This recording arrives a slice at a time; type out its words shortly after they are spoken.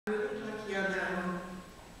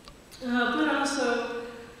but also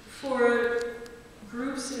for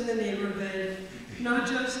groups in the neighborhood, not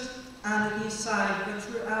just on the east side, but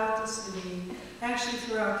throughout the city, actually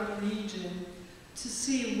throughout the region, to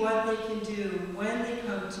see what they can do when they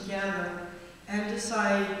come together and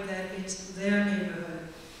decide that it's their neighborhood.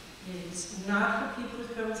 It's not for people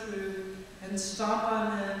to come through and stomp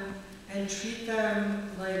on them and treat them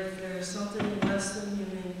like they're something less than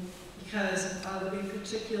human because of a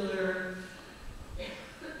particular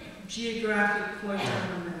geographic point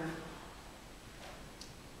on the map.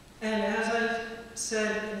 And as I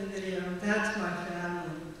said in the video, that's my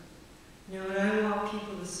family. You know, and I want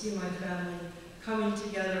people to see my family coming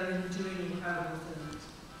together and doing incredible things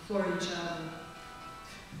for each other.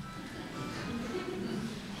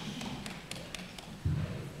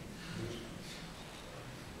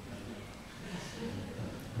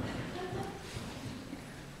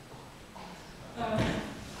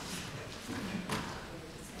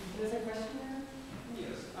 There's a question there?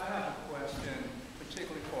 Yes, I have a question,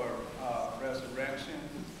 particularly for resurrection.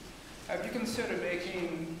 Have you considered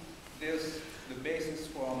making this the basis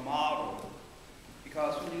for a model?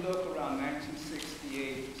 Because when you look around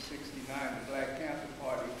 1968 to 69, the Black Panther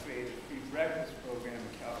Party created a free breakfast program in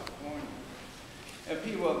California. And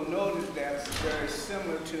people have noted that's very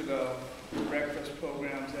similar to the breakfast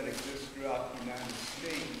programs that exist throughout the United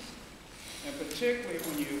States. And particularly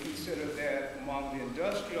when you consider that among the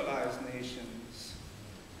industrialized nations,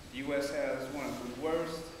 the U.S. has one of the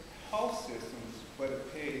worst health systems, but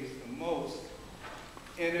it pays the most.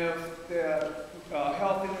 And if the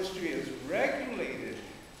health industry is regulated,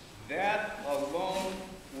 that alone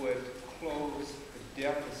would close the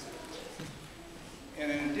deficit.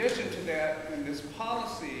 And in addition to that, in this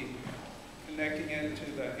policy, connecting into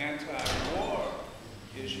the anti-war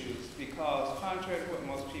issues, because contrary to what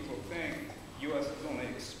most people think, the U.S. is only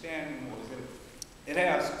expanding more. It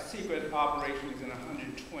has secret operations in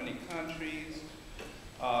 120 countries.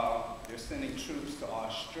 They're sending troops to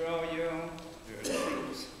Australia. There are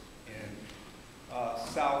troops in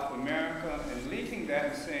South America, and linking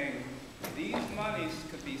that and saying these monies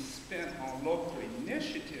could be spent on local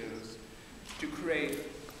initiatives to create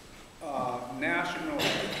national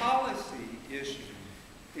policy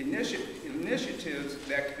initiatives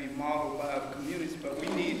that could be modeled by other communities, but we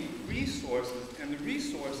need resources, and the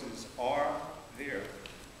resources are there.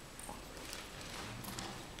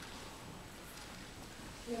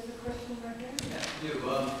 There's a question right here. Yeah, I do. I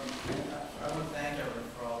want to thank everyone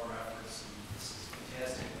for all their efforts. This is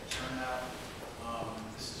fantastic turnout.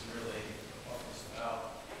 This is really what it's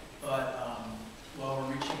about. But while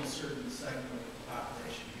we're reaching a certain segment of the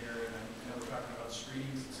population here, and I know we're talking about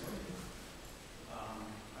screenings and so forth,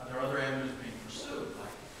 are there other avenues being pursued,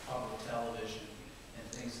 like public television and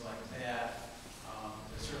things like that?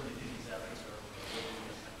 I certainly think these efforts are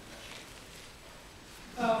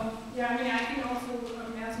Yeah, I mean, I can also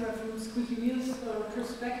answer from Squeaky Wheel's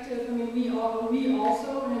perspective. I mean, we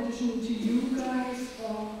also, in addition to you guys,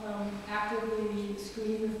 actively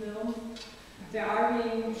screen the film. They are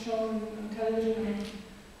being shown on television on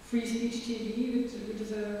Free Speech TV, which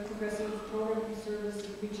is a progressive programming service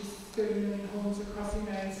that reaches 30 million homes across the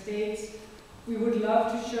United States. We would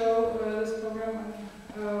love to show this program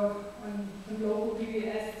on local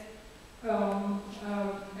PBS, and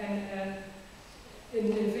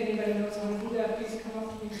if anybody knows how to do that, please come up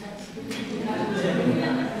to me.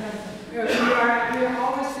 We are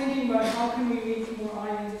always thinking about how can we reach more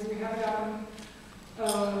audiences. We have it up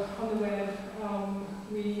on the web.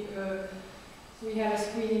 We had a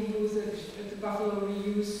screening booth at the Buffalo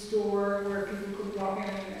Reuse store where people could walk in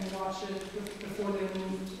and watch it before they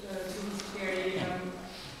moved to East Perry.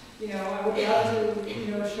 You know, I would love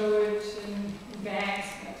to show it in banks,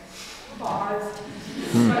 like bars.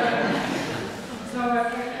 So, I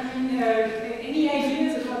mean, any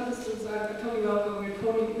ideas about this is totally welcome.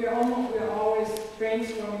 We're always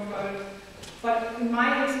brainstorming about it. But in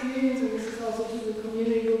my experience, and this is also to the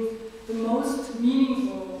community group, the most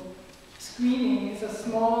meaningful screening is a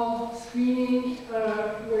small screening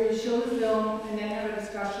where you show the film and then have a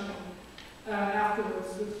discussion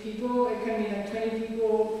afterwards with people. It can be like 20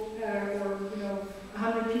 people or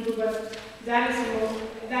 100 people, but that is the most.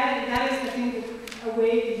 That is, I think, a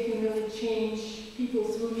way that you can really change people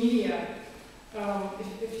through media.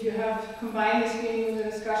 If you have combined the screening with a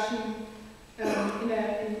discussion in a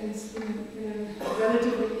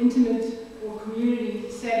relatively intimate or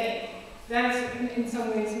community setting, that is in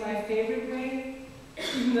some ways my favorite way,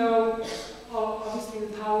 even though obviously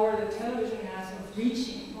the power that television has of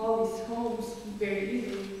reaching all these homes very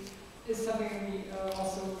easily is something we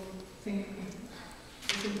also think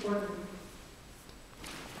is important.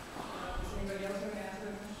 Does anybody else want to ask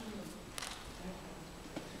that question?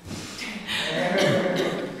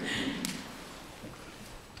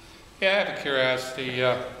 Yeah, I have a curiosity.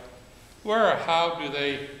 Where or how do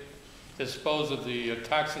they dispose of the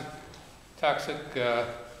toxic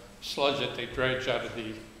sludge that they dredge out of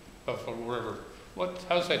the Buffalo River?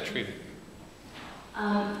 How's that treated?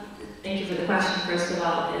 Thank you for the question, first of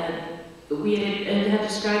all. We had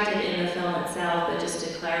described it in the film itself, but just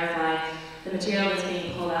to clarify, the material that's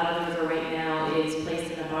being pulled out of the river right now is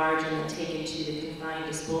placed in a barge and then taken to the confined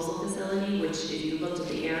disposal facility, which if you looked at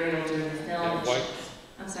the aerial during the film... White?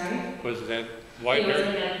 I'm sorry? Was that white? It was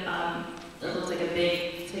like it looks like a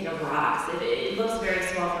big thing of rocks. It looks very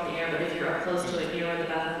small from the air, but if you're up close to it near where the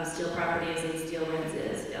Bethlehem Steel property is and Steel Winds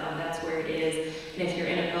is, that's where it is. And if you're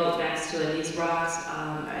in a boat next to it, these rocks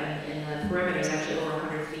and the perimeter is actually over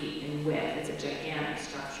 100 feet in width. It's a gigantic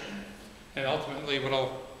structure. And ultimately,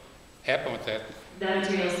 what'll happen with that? That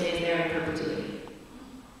material stays there in perpetuity.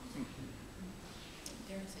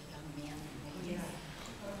 There's a young man. Yeah.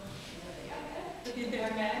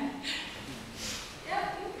 Young man. Yeah.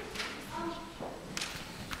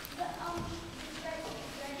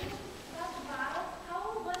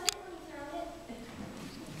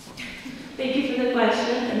 Thank you for the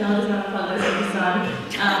question, and no, it's not a publicity son.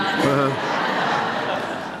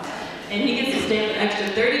 And he gets to stay for an extra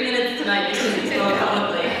 30 minutes tonight because he spoke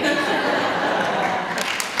publicly.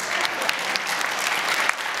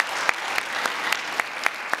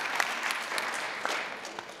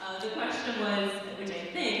 The question was, which I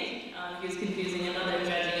think he was confusing another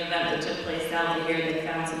dredging event that took place south of here. They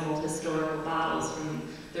found some old historical bottles from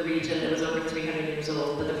the region that was over 300 years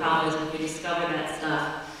old. But the problem is when you discover that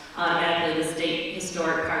stuff, automatically the State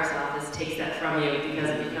Historic Parks Office takes that from you because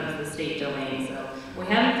it becomes the state domain. So we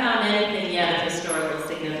haven't found anything yet of historical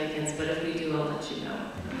significance, but if we do, I'll let you know.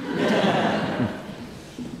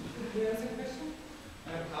 There's a question? I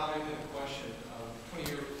have a comment and a question.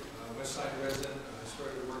 20-year West Side resident. I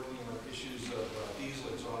started working on issues of diesel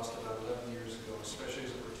exhaust about 11 years ago, especially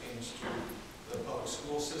as it pertains to the public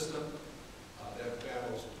school system. That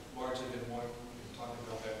battle's largely been won. We can talk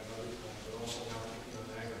about that another time, but also now thinking on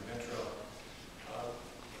Niagara Metro.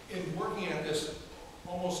 In working at this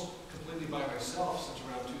almost completely by myself since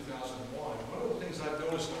around 2001, one of the things I've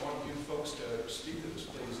noticed, and I want you folks to speak to this,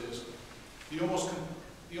 please, is the almost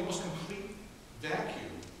complete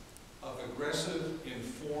vacuum of aggressive,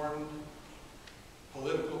 informed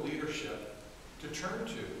political leadership to turn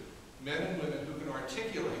to men and women who can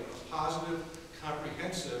articulate a positive,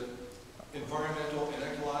 comprehensive environmental and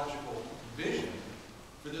ecological vision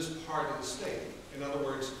for this part of the state. In other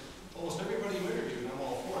words, almost everybody you interviewed, and I'm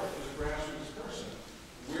all for it, is a grassroots person.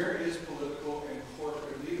 Where is political and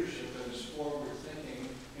corporate leadership that is forward thinking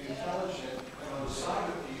and intelligent and on the side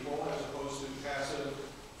of people as opposed to passive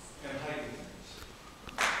and hiding things?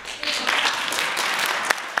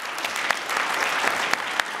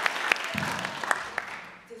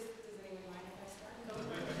 Does anyone mind if I start?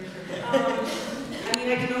 I mean,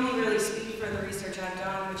 I can only really speak for the research I've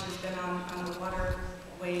done, which has been on the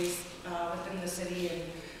waterways within the city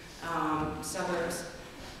and suburbs.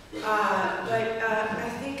 But I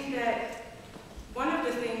think that one of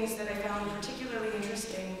the things that I found particularly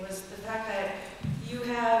interesting was the fact that you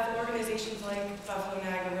have organizations like Buffalo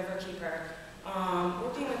Niagara Riverkeeper,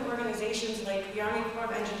 working with organizations like the Army Corps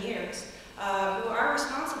of Engineers, who are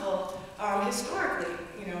responsible historically,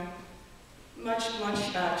 much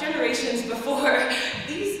generations before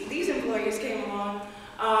these employees came along,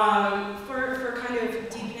 for kind of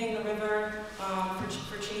deepening the river,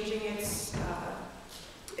 for changing its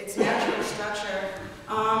natural structure.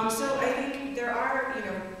 So I think there are,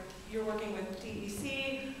 you're working with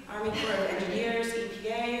DEC, Army Corps of Engineers,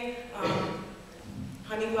 EPA,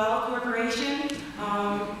 Honeywell Corporation.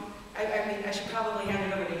 I mean, I should probably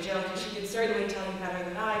hand it over to Jill because she could certainly tell you better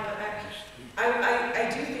than I, but I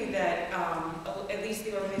do think that at least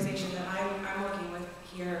the organization that I'm working with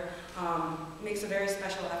here makes a very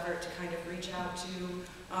special effort to kind of reach out to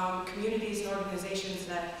communities and organizations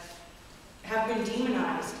that have been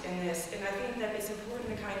demonized in this. And I think that it's important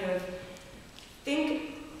to kind of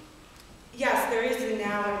think, yes, there is the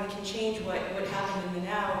now and we can change what happened in the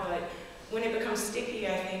now, but when it becomes sticky,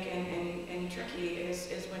 I think, and tricky is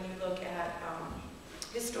when you look at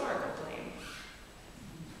historical blame.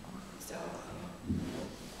 So.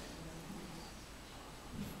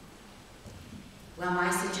 Well, my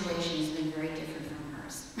situation